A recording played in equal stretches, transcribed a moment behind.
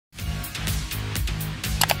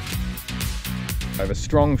I have a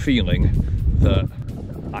strong feeling that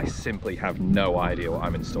I simply have no idea what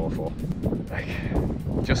I'm in store for. Like,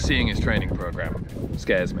 just seeing his training program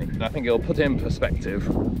scares me. And I think it'll put in perspective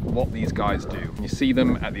what these guys do. When you see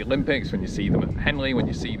them at the Olympics, when you see them at Henley, when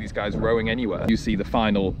you see these guys rowing anywhere, you see the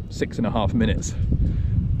final 6.5 minutes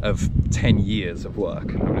of 10 years of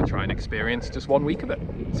work. I'm gonna try and experience just 1 week of it,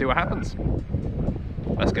 see what happens.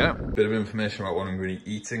 Let's go. Bit of information about what I'm going to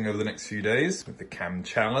be eating over the next few days with the Cam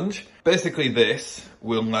challenge. Basically this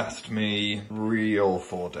will last me real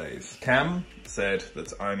 4 days. Cam said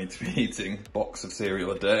that I need to be eating a box of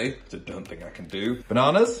cereal a day, which I don't think I can do.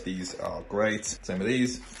 Bananas, these are great. Same with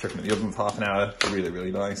these, chuck them in the oven for half an hour, really,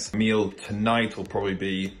 really nice. Meal tonight will probably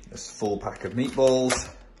be this full pack of meatballs,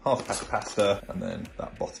 half a pack of pasta, and then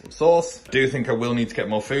that bottle of sauce. I do think I will need to get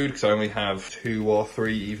more food because I only have 2 or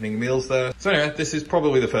 3 evening meals there. So anyway, this is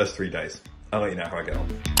probably the first 3 days. I'll let you know how I get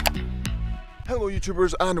on. Hello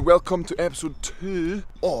YouTubers and welcome to episode 2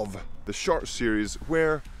 of the short series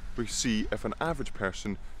where we see if an average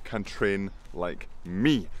person can train like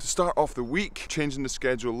me. To start off the week, changing the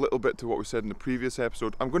schedule a little bit to what we said in the previous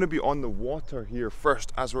episode, I'm going to be on the water here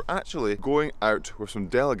first as we're actually going out with some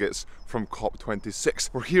delegates from COP26.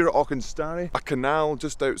 We're here at Auchenstary, a canal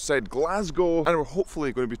just outside Glasgow, and we're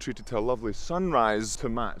hopefully going to be treated to a lovely sunrise to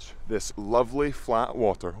match this lovely flat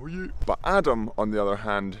water. But Adam, on the other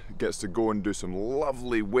hand, gets to go and do some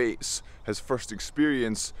lovely weights. His first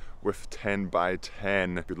experience with 10 by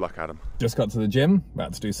 10. Good luck, Adam. Just got to the gym,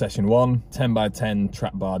 about to do session 1, 10 by 10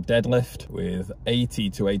 trap bar deadlift with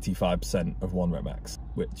 80 to 85% of 1 rep max,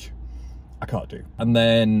 which I can't do. And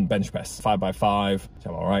then bench press, 5 by 5, which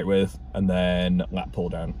I'm all right with, and then lat pull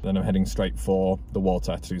down. Then I'm heading straight for the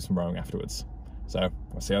water to do some rowing afterwards. So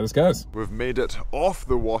we'll see how this goes. We've made it off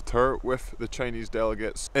the water with the Chinese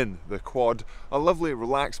delegates in the quad. A lovely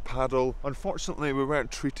relaxed paddle. Unfortunately, we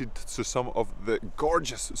weren't treated to some of the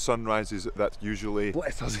gorgeous sunrises that usually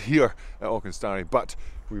bless us here at Auchenstary, but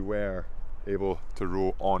we were able to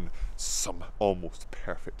row on some almost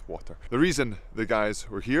perfect water. The reason the guys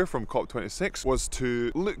were here from COP26 was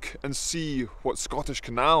to look and see what Scottish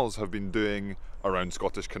canals have been doing around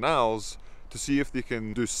Scottish canals, to see if they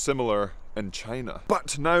can do similar in China.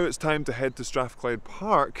 But now it's time to head to Strathclyde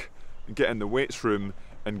Park, get in the weights room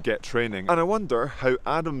and get training. And I wonder how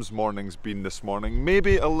Adam's morning's been this morning.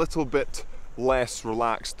 Maybe a little bit less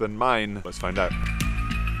relaxed than mine. Let's find out.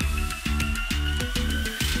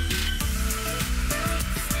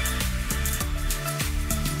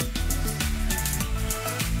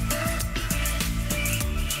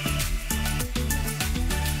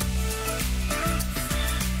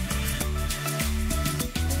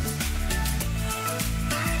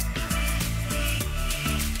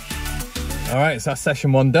 All right, so that's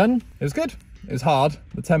session 1 done. It was good. It was hard.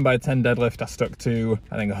 The 10 by 10 deadlift, I stuck to,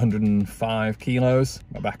 I think, 105 kilos.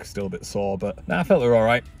 My back was still a bit sore, but I felt they were all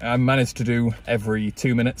right. I managed to do every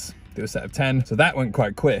 2 minutes, do a set of 10. So that went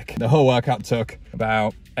quite quick. The whole workout took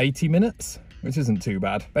about 80 minutes, which isn't too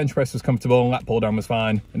bad. Bench press was comfortable, lat pull down was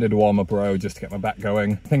fine. I did a warm-up row just to get my back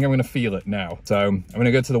going. I think I'm gonna feel it now. So I'm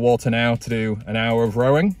gonna go to the water now to do an hour of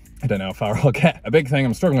rowing. I don't know how far I'll get. A big thing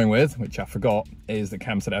I'm struggling with, which I forgot, is that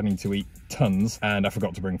Cam said I need to eat tons, and I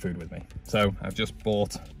forgot to bring food with me. So I've just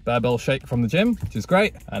bought barbell shake from the gym, which is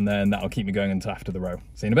great, and then that'll keep me going until after the row.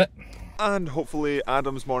 See you in a bit. And hopefully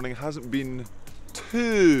Adam's morning hasn't been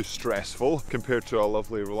too stressful compared to a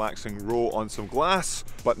lovely relaxing row on some glass,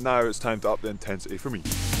 but now it's time to up the intensity for me.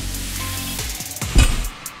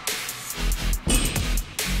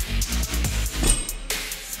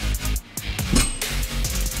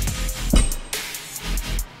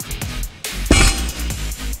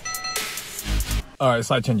 All right,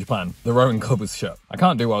 slight change of plan. The rowing club was shut. I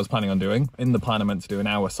can't do what I was planning on doing. In the plan, I meant to do an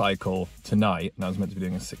hour cycle tonight, and I was meant to be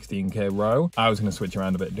doing a 16K row. I was gonna switch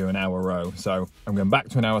around a bit, do an hour row. So I'm going back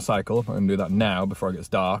to an hour cycle. I'm gonna do that now before it gets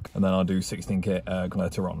dark, and then I'll do 16K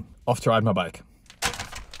later on. Off to ride my bike.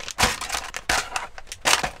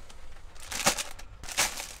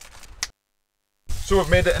 So we've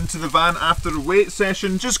made it into the van after the weight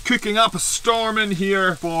session, just cooking up a storm in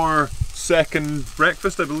here for second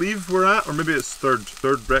breakfast, I believe we're at, or maybe it's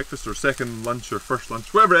third breakfast or second lunch or first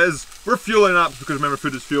lunch, whatever it is. We're fueling up because remember,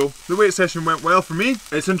 food is fuel. The weight session went well for me.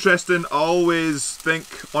 It's interesting, I always think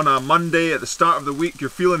on a Monday at the start of the week,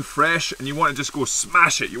 you're feeling fresh and you want to just go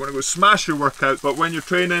smash it. You want to go smash your workouts, but when you're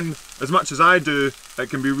training as much as I do, it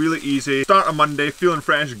can be really easy. Start on Monday feeling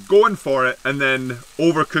fresh, going for it, and then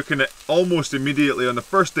overcooking it almost immediately on the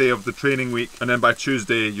first day of the training week, and then by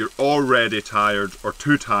Tuesday you're already tired or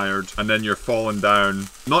too tired, and then you're falling down,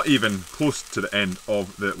 not even close to the end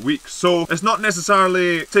of the week. So it's not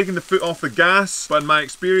necessarily taking the foot off the gas, but in my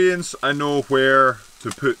experience I know where to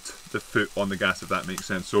put the foot on the gas, if that makes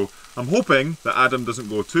sense. So I'm hoping that Adam doesn't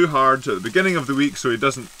go too hard at the beginning of the week so he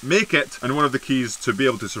doesn't make it, and one of the keys to be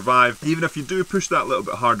able to survive, even if you do push that a little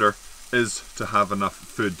bit harder, is to have enough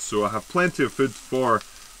food. So I have plenty of food for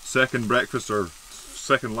second breakfast or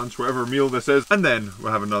second lunch, whatever meal this is, and then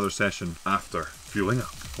we'll have another session after fueling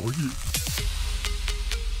up. Oh yeah.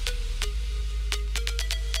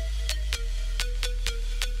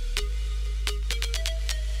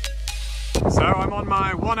 So I'm on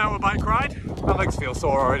my 1 hour bike ride. My legs feel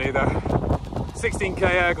sore already though. 16k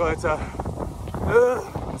air glitter.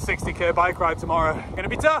 60k bike ride tomorrow. Gonna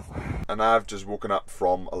be tough. And I've just woken up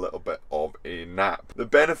from a little bit of a nap. The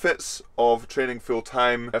benefits of training full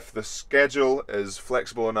time, if the schedule is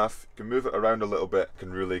flexible enough, you can move it around a little bit,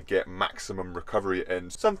 can really get maximum recovery in.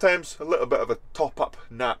 Sometimes a little bit of a top up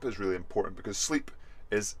nap is really important because sleep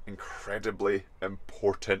is incredibly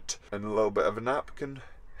important, and a little bit of a nap can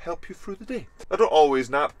help you through the day. I don't always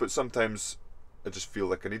nap, but sometimes I just feel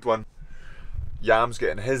like I need one. Yam's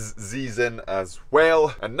getting his Z's in as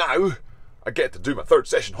well, and now I get to do my third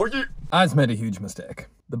session. I've made a huge mistake.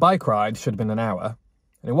 The bike ride should have been an hour,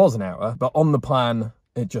 and it was an hour, but on the plan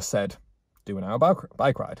it just said do an hour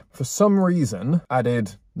bike ride. For some reason I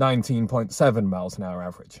did 19.7 miles an hour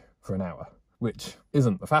average for an hour, which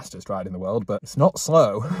isn't the fastest ride in the world, but it's not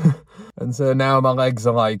slow. And so now my legs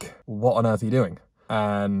are like, what on earth are you doing?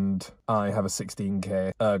 And I have a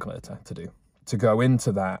 16k ergometer to do. To go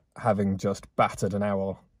into that, having just battered an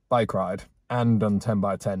hour bike ride and done 10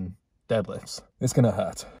 by 10 deadlifts, it's gonna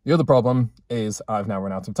hurt. The other problem is I've now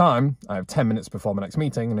run out of time. I have 10 minutes before my next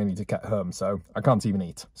meeting and I need to get home, so I can't even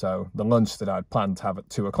eat. So the lunch that I'd planned to have at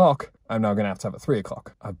 2 o'clock, I'm now gonna have to have at 3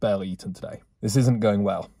 o'clock. I've barely eaten today. This isn't going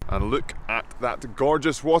well. And look at that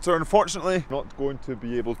gorgeous water. Unfortunately, not going to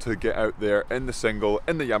be able to get out there in the single,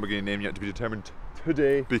 in the Lamborghini name yet to be determined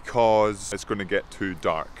today, because it's going to get too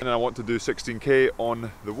dark. And I want to do 16k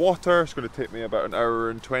on the water. It's going to take me about an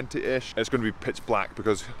hour and 20-ish. It's going to be pitch black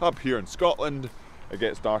because up here in Scotland it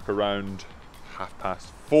gets dark around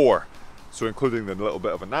 4:30. So including the little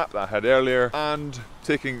bit of a nap that I had earlier and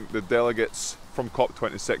taking the delegates from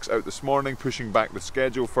COP26 out this morning, pushing back the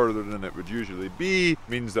schedule further than it would usually be,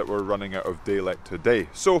 means that we're running out of daylight today.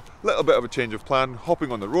 So a little bit of a change of plan,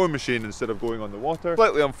 hopping on the rowing machine instead of going on the water.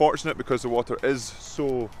 Slightly unfortunate because the water is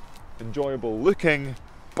so enjoyable looking,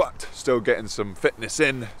 but still getting some fitness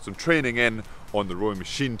in, some training in on the rowing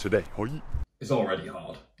machine today. It's already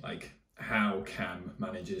hard. Like, how Cam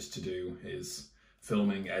manages to do his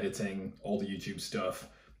filming, editing, all the YouTube stuff,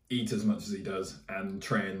 eat as much as he does, and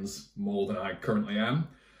trains more than I currently am,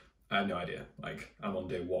 I have no idea. Like, I'm on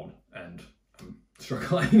day 1 and I'm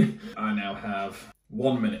struggling. I now have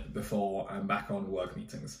 1 minute before I'm back on work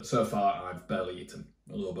meetings. So far I've barely eaten.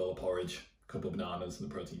 A little bowl of porridge, a couple of bananas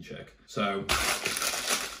and a protein shake. So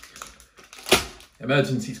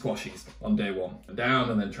emergency squashies on day 1. Down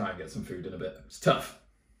and then try and get some food in a bit. It's tough.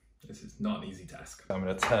 This is not an easy task. I'm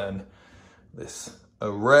gonna turn this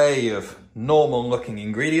array of normal looking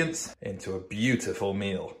ingredients into a beautiful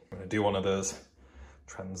meal. I'm gonna do one of those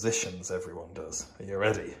transitions everyone does. Are you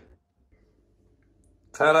ready?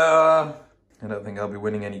 Ta-da! I don't think I'll be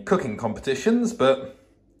winning any cooking competitions, but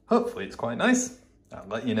hopefully it's quite nice. I'll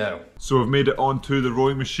let you know. So I've made it onto the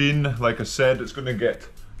rowing machine. Like I said, it's going to get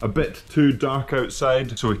a bit too dark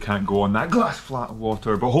outside, so we can't go on that glass flat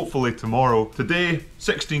water, but hopefully tomorrow. Today,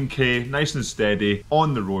 16k, nice and steady,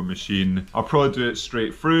 on the rowing machine. I'll probably do it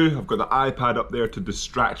straight through. I've got the iPad up there to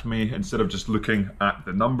distract me instead of just looking at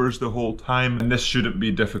the numbers the whole time. And this shouldn't be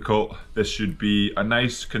difficult. This should be a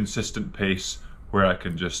nice, consistent pace where I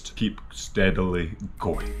can just keep steadily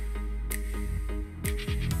going.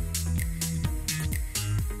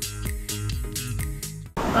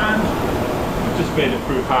 And just made it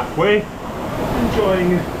through halfway,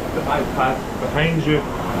 enjoying the iPad behind you.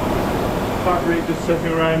 Heart rate just sitting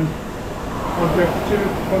around 132,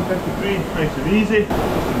 153, nice and easy.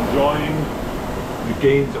 Just enjoying the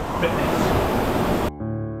gains of fitness.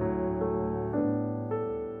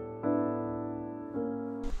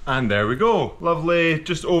 And there we go. Lovely,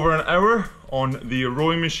 just over an hour on the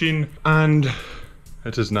rowing machine, and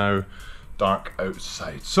it is now dark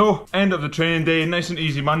outside. So, end of the training day, nice and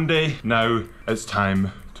easy Monday. Now it's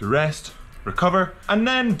time to rest, recover, and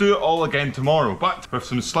then do it all again tomorrow, but with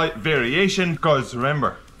some slight variation, because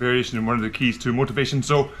remember, variation is one of the keys to motivation.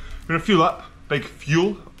 So We're gonna fuel up. Big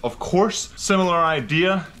fuel, of course. Similar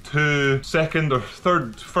idea to second or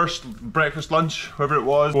first breakfast, lunch, whatever it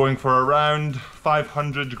was. Going for around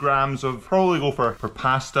 500 grams of, probably go for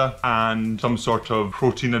pasta and some sort of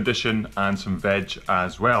protein addition and some veg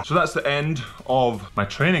as well. So that's the end of my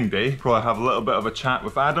training day. Probably have a little bit of a chat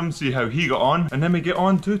with Adam, see how he got on, and then we get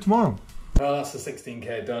on to tomorrow. Well, that's the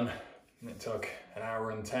 16k done. It took an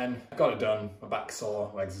hour and 10. Got it done. My back's sore,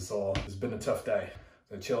 my legs are sore. It's been a tough day.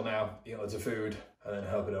 I'm gonna chill now, eat loads of food, and then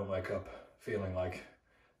hope I don't wake up feeling like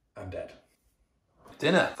I'm dead.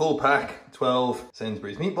 Dinner, full pack, 12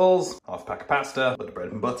 Sainsbury's meatballs, half pack of pasta, bit of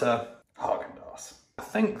bread and butter, Haagen-Dazs. I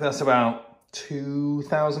think that's about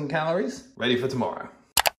 2,000 calories. Ready for tomorrow.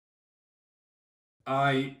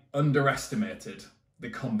 I underestimated the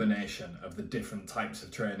combination of the different types of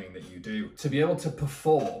training that you do. To be able to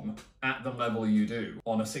perform at the level you do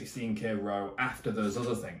on a 16k row after those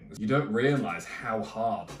other things, you don't realise how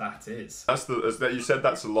hard that is. You said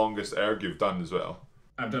that's the longest erg you've done as well.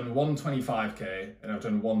 I've done 125k and I've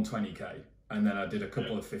done 120k. And then I did a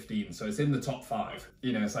couple of 15, so it's in the top 5.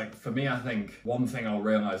 You know, it's like, for me, I think one thing I'll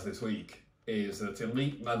realise this week is that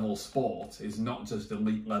elite level sport is not just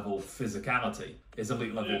elite level physicality, it's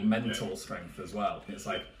elite level mental strength as well. It's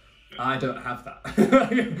like, I don't have that.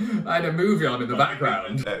 I had a movie on in the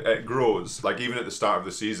background. It grows. Like even at the start of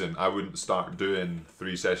the season, I wouldn't start doing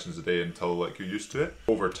 3 sessions a day until like you're used to it.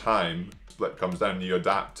 Over time, split comes down and you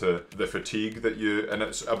adapt to the fatigue that you, and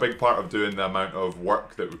it's a big part of doing the amount of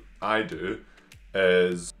work that I do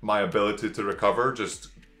is my ability to recover just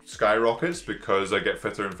skyrockets because I get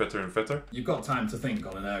fitter and fitter and fitter. You've got time to think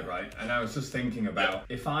on an erg, right? And I was just thinking about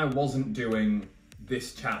if I wasn't doing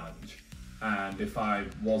this challenge and if I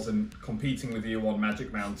wasn't competing with you on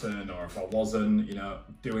Magic Mountain or if I wasn't, you know,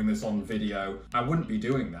 doing this on video, I wouldn't be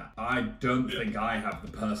doing that. I don't think I have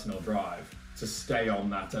the personal drive to stay on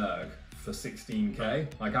that erg for 16k.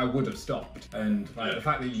 Like I would have stopped. And like the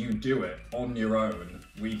fact that you do it on your own,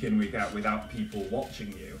 week in, week out, without people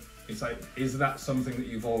watching you, it's like, is that something that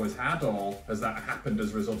you've always had, or has that happened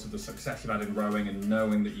as a result of the success you've had in rowing and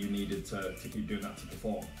knowing that you needed to keep doing that to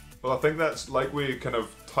perform? Well, I think that's like we kind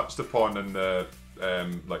of touched upon in the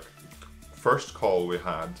like first call we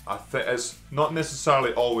had. I think it's not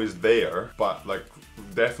necessarily always there, but like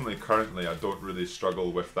definitely currently I don't really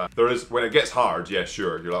struggle with that. There is, when it gets hard, yeah,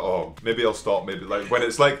 sure, you're like, oh, maybe I'll stop, maybe, like when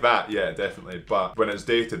it's like that, yeah, definitely. But when it's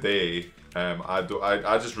day to day, I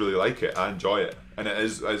just really like it. I enjoy it. And it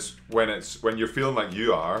is when you're feeling like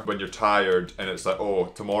you are, when you're tired and it's like, oh,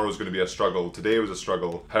 tomorrow's going to be a struggle, today was a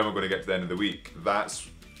struggle, how am I going to get to the end of the week? That's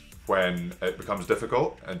when it becomes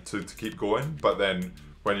difficult and to keep going. But then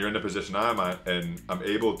when you're in the position I'm at and I'm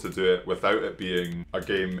able to do it without it being a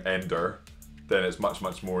game ender, then it's much,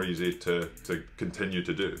 much more easy to continue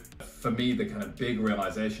to do. For me, the kind of big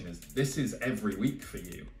realization is this is every week for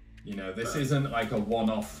you. You know, this isn't like a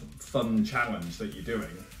one-off fun challenge that you're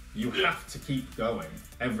doing. You have to keep going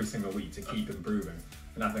every single week to keep improving.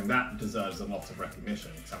 And I think that deserves a lot of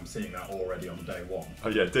recognition because I'm seeing that already on day 1. Oh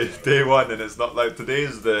yeah, day 1, and it's not like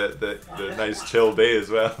today's the nice chill day as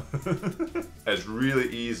well. It's really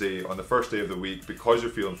easy on the first day of the week because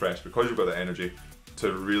you're feeling fresh, because you've got the energy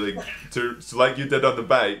to really, so like you did on the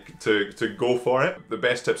bike, to go for it. The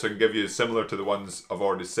best tips I can give you is similar to the ones I've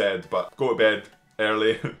already said, but go to bed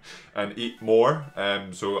early and eat more.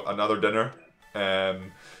 So another dinner,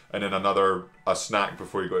 and then a snack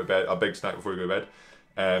before you go to bed, a big snack before you go to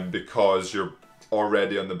bed, because you're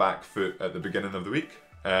already on the back foot at the beginning of the week.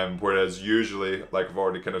 Whereas usually, like I've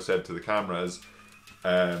already kind of said to the cameras,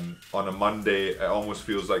 on a Monday it almost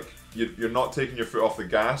feels like you're not taking your foot off the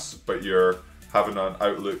gas, but you're having an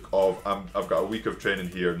outlook of I've got a week of training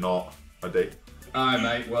here, not a day. Alright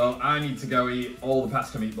mate, well I need to go eat all the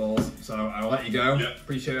pasta meatballs, so I'll let you go. Yeah.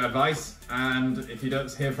 Appreciate your advice, and if you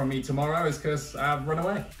don't hear from me tomorrow it's because I've run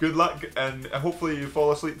away. Good luck, and hopefully you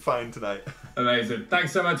fall asleep fine tonight. Amazing.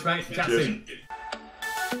 Thanks so much mate. Chat Cheers. soon.